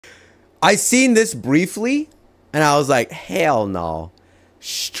I seen this briefly, and I was like, hell no.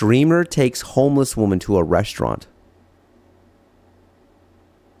 Streamer takes homeless woman to a restaurant.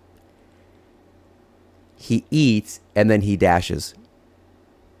 He eats, and then he dashes.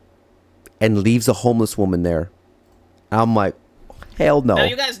 And leaves a homeless woman there. I'm like, hell no. Now,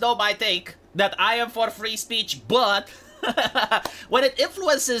 you guys know my take, that I am for free speech, but when it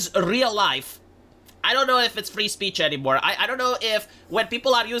influences real life, I don't know if it's free speech anymore. I don't know if when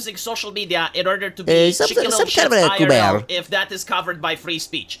people are using social media in order to be cheeky little shits IRL, if that is covered by free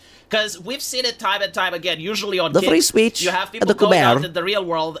speech. Because we've seen it time and time again, usually on the kids, free speech, you have people going out in the real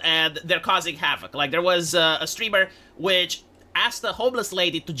world and they're causing havoc. Like there was a streamer which asked a homeless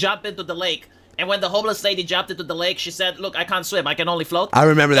lady to jump into the lake. And when the homeless lady jumped into the lake, she said, look, I can't swim. I can only float. I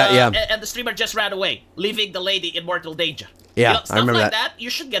remember that, yeah. And the streamer just ran away, leaving the lady in mortal danger. Yeah, you know, stuff I remember like that. You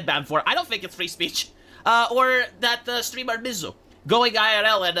should get banned for. I don't think it's free speech. Or that streamer Mizu going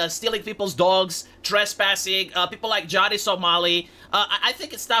IRL and stealing people's dogs, trespassing, people like Johnny Somali. I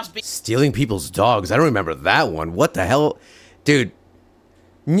think it stops being... Stealing people's dogs. I don't remember that one. What the hell? Dude,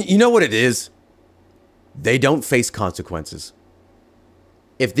 you know what it is? They don't face consequences.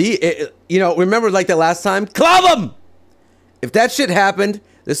 If you know, remember like the last time? Club them! If that shit happened,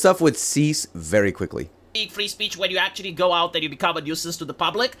 this stuff would cease very quickly. Free speech when you actually go out and you become a nuisance to the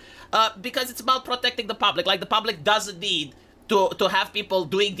public, because it's about protecting the public. Like the public doesn't need to have people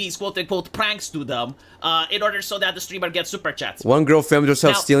doing these quote-unquote pranks to them in order so that the streamer gets super chats. One girl filmed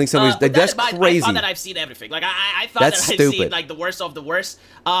herself stealing somebody's... that's crazy. I thought that I've seen everything. Like I thought that I've seen like the worst of the worst.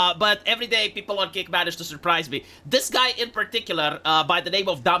 But every day people on Kick manage to surprise me. This guy in particular, by the name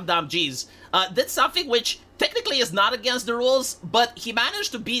of Dum Dum G's, did something which technically is not against the rules, but he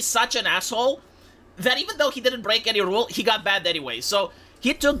managed to be such an asshole that even though he didn't break any rule, he got banned anyway. So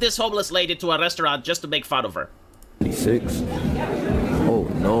he took this homeless lady to a restaurant just to make fun of her. 26. Oh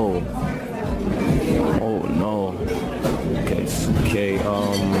no. Oh no. Okay.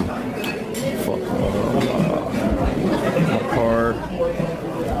 Fuck. My car.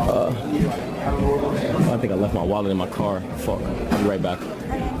 I think I left my wallet in my car. Fuck. I'll be right back.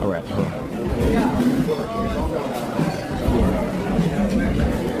 All right.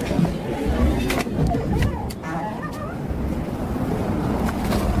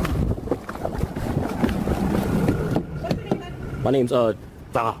 My name's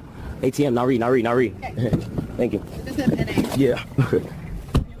ATM Nari. Thank you. Yeah.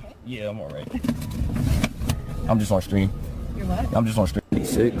 Yeah, I'm alright. I'm just on stream. You're what? I'm just on stream.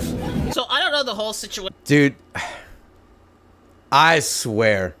 6. So I don't know the whole situation. Dude, I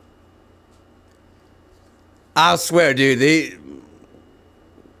swear, dude,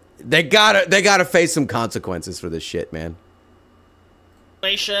 they gotta face some consequences for this shit, man.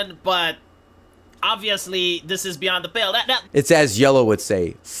 But obviously, this is beyond the pale. It's as Yellow would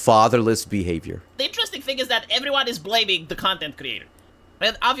say, fatherless behavior. The interesting thing is that everyone is blaming the content creator.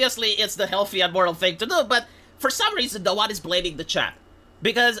 And obviously, it's the healthy and moral thing to do, but for some reason, no one is blaming the chat.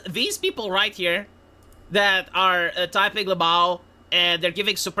 Because these people right here that are typing Lamau and they're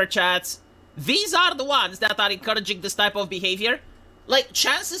giving super chats, these are the ones that are encouraging this type of behavior. Like,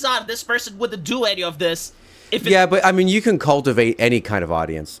 chances are this person wouldn't do any of this if yeah, but I mean, you can cultivate any kind of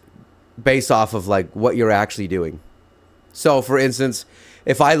audience based off of like what you're actually doing. So for instance,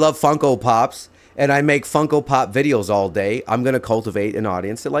 if I love Funko Pops and I make Funko Pop videos all day, I'm going to cultivate an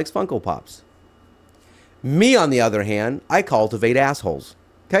audience that likes Funko Pops. Me, on the other hand, I cultivate assholes.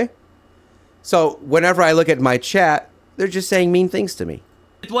 Okay? So whenever I look at my chat, they're just saying mean things to me.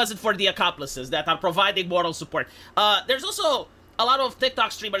 It wasn't for the accomplices that are providing moral support. There's also a lot of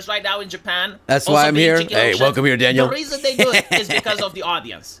TikTok streamers right now in Japan. That's why I'm here. Hey, welcome here, Daniel. The reason they do it is because of the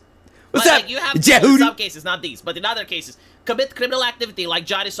audience. What's up? Like, you have to, in some cases, not these, but in other cases, commit criminal activity like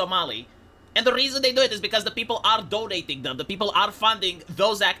Johnny Somali. And the reason they do it is because the people are donating them. The people are funding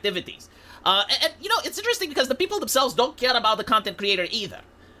those activities. And you know, it's interesting because the people themselves don't care about the content creator either.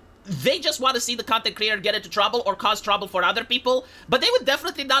 They just want to see the content creator get into trouble or cause trouble for other people. But they would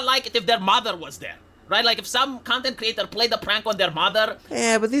definitely not like it if their mother was there. Right? Like if some content creator played a prank on their mother.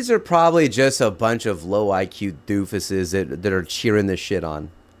 Yeah, but these are probably just a bunch of low IQ doofuses that are cheering this shit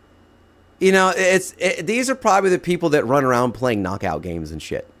on. You know, these are probably the people that run around playing knockout games and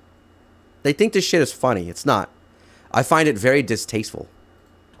shit. They think this shit is funny. It's not. I find it very distasteful.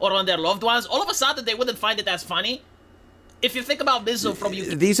 Or on their loved ones. All of a sudden, they wouldn't find it as funny. If you think about Mizu from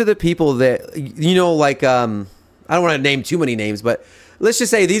you. These are the people that, you know, like, I don't want to name too many names, but let's just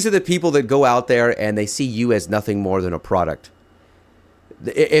say these are the people that go out there and they see you as nothing more than a product.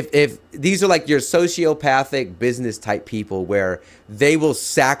 If these are like your sociopathic business type people where they will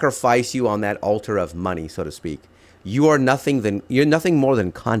sacrifice you on that altar of money, so to speak. you're nothing more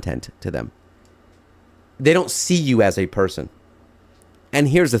than content to them. They don't see you as a person. And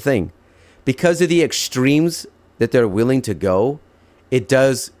here's the thing. Because of the extremes that they're willing to go, it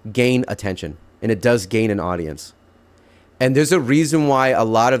does gain attention and it does gain an audience. And there's a reason why a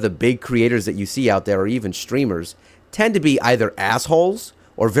lot of the big creators that you see out there, or even streamers, tend to be either assholes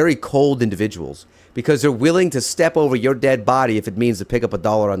or very cold individuals, because they're willing to step over your dead body if it means to pick up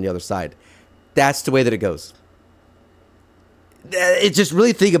 $1 on the other side. That's the way that it goes. It just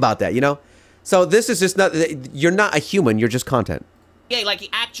really think about that, you know? So this is just not, you're not a human, you're just content. Yeah, like he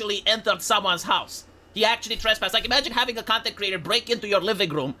actually entered someone's house. He actually trespassed. Like, imagine having a content creator break into your living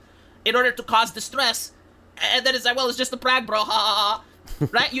room in order to cause distress, and then it's like, well, it's just a prank, bro, ha ha ha.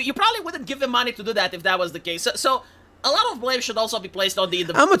 Right? You probably wouldn't give him money to do that if that was the case. So a lot of blame should also be placed on the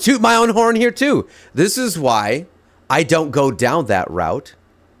individual. I'm gonna toot my own horn here too. This is why I don't go down that route,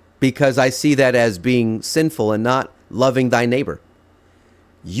 because I see that as being sinful and not loving thy neighbor.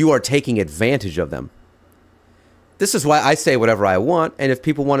 You are taking advantage of them. This is why I say whatever I want, and if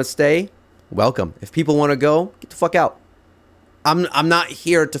people want to stay, welcome. If people want to go, get the fuck out. I'm not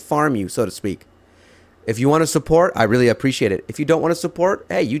here to farm you, so to speak. If you want to support, I really appreciate it. If you don't want to support,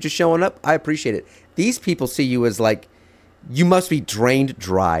 hey, you just showing up, I appreciate it. These people see you as like, you must be drained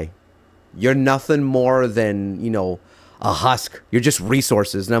dry. You're nothing more than, you know, a husk. You're just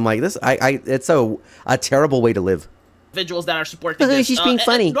resources. And I'm like, this, it's a terrible way to live. Individuals that are supporting this. She's being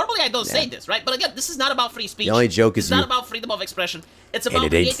funny. And normally I don't say this, right? But again, this is not about free speech. The only joke is it's not about freedom of expression. It's about it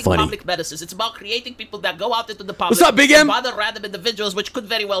creating public medicines. It's about creating people that go out into the public. What's up, Big M? Bother random individuals, which could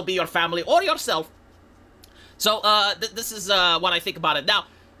very well be your family or yourself. So this is what I think about it. Now,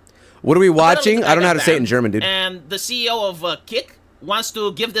 what are we watching? I don't know how to say it in German, dude. And the CEO of Kick wants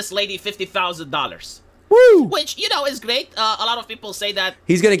to give this lady $50,000. Woo! Which, you know, is great. A lot of people say that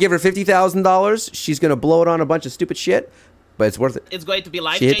he's going to give her $50,000. She's going to blow it on a bunch of stupid shit, but it's worth it. It's going to be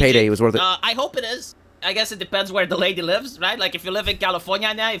life-changing. She hit payday. It was worth it. I hope it is. I guess it depends where the lady lives, right? Like, if you live in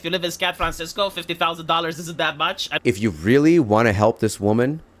California now, if you live in San Francisco, $50,000 isn't that much. If you really want to help this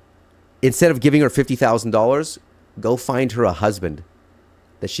woman, instead of giving her $50,000, go find her a husband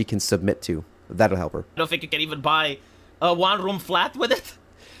that she can submit to. That'll help her. I don't think you can even buy a one-room flat with it.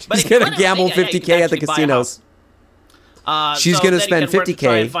 But she's going to gamble $50K at the casinos. She's going to spend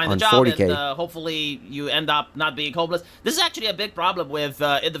 $50K on $40K. And, hopefully you end up not being homeless. This is actually a big problem with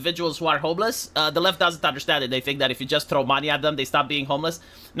individuals who are homeless. The left doesn't understand it. They think that if you just throw money at them, they stop being homeless.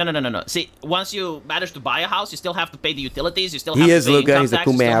 No. See, once you manage to buy a house, you still have to pay the utilities. You still have to pay income tax.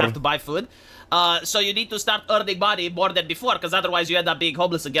 You still have to buy food. So you need to start earning money more than before, because otherwise you end up being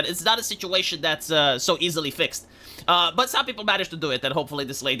homeless again. It's not a situation that's so easily fixed. But some people manage to do it, and hopefully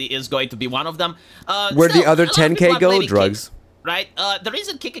this lady is going to be one of them. Where'd the other 10K go? Drugs. Kick, right? The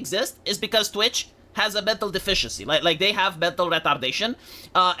reason Kick exists is because Twitch has a mental deficiency. Like they have mental retardation,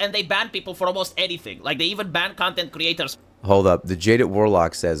 and they ban people for almost anything. Like they even ban content creators. Hold up. The Jaded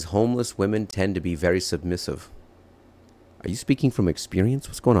Warlock says homeless women tend to be very submissive. Are you speaking from experience?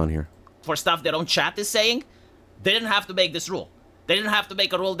 What's going on here? For stuff their own chat is saying, they didn't have to make this rule. They didn't have to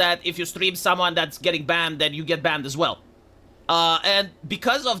make a rule that if you stream someone that's getting banned, then you get banned as well. And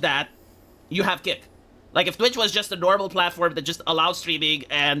because of that, you have Kick. Like, if Twitch was just a normal platform that just allows streaming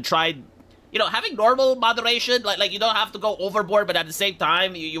and tried, you know, having normal moderation, like you don't have to go overboard, but at the same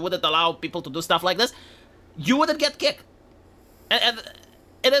time, you wouldn't allow people to do stuff like this, you wouldn't get Kick. And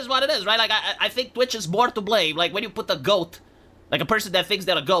it is what it is, right? Like, I think Twitch is more to blame. Like, when you put a goat, like a person that thinks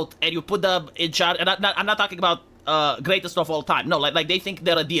they're a goat, and you put them in charge, and I'm not talking about greatest of all time. No, like they think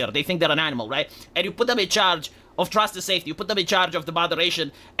they're a deer. They think they're an animal, right? And you put them in charge of trust and safety. You put them in charge of the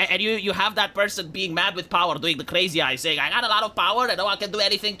moderation, and you have that person being mad with power, doing the crazy eyes, saying, I got a lot of power, and no one can do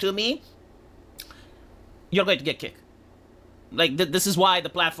anything to me. You're going to get kicked. Like, this is why the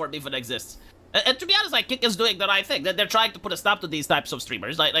platform even exists. And to be honest, like, Kick is doing the right thing. They're trying to put a stop to these types of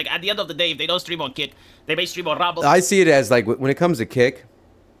streamers. Like at the end of the day, if they don't stream on Kick, they may stream on Rumble. I see it as, like, when it comes to Kick,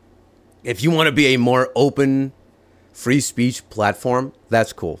 if you want to be a more open, free speech platform,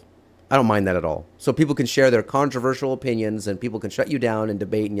 that's cool. I don't mind that at all. So people can share their controversial opinions, and people can shut you down and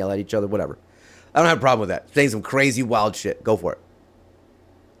debate and yell at each other, whatever. I don't have a problem with that. Saying some crazy, wild shit. Go for it.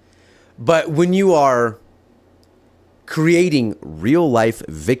 But when you are creating real-life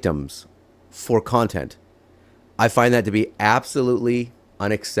victims for content, I find that to be absolutely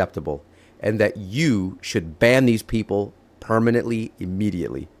unacceptable, and that you should ban these people permanently,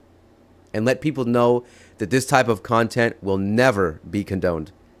 immediately, and let people know that this type of content will never be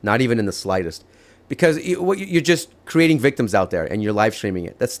condoned, not even in the slightest, because you're just creating victims out there and you're live streaming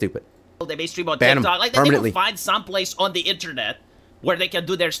it. That's stupid. They may stream on ban TikTok. Like, they permanently. will find some place on the internet where they can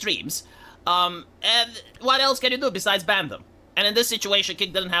do their streams. And what else can you do besides ban them? And in this situation,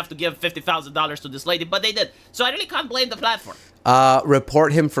 Kick didn't have to give $50,000 to this lady, but they did. So I really can't blame the platform.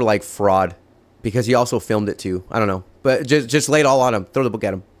 Report him for like fraud, because he also filmed it too. I don't know, but just lay it all on him. Throw the book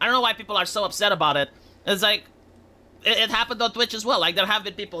at him. I don't know why people are so upset about it. It's like, it happened on Twitch as well. Like, there have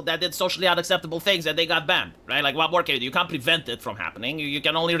been people that did socially unacceptable things and they got banned, right? Like, what more can you do? You can't prevent it from happening. You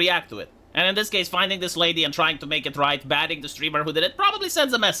can only react to it. And in this case, finding this lady and trying to make it right, banning the streamer who did it, probably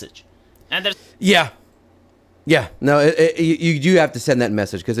sends a message. And there's... Yeah, no, you do have to send that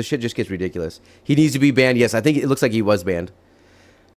message, because the shit just gets ridiculous. He needs to be banned. Yes, I think it looks like he was banned.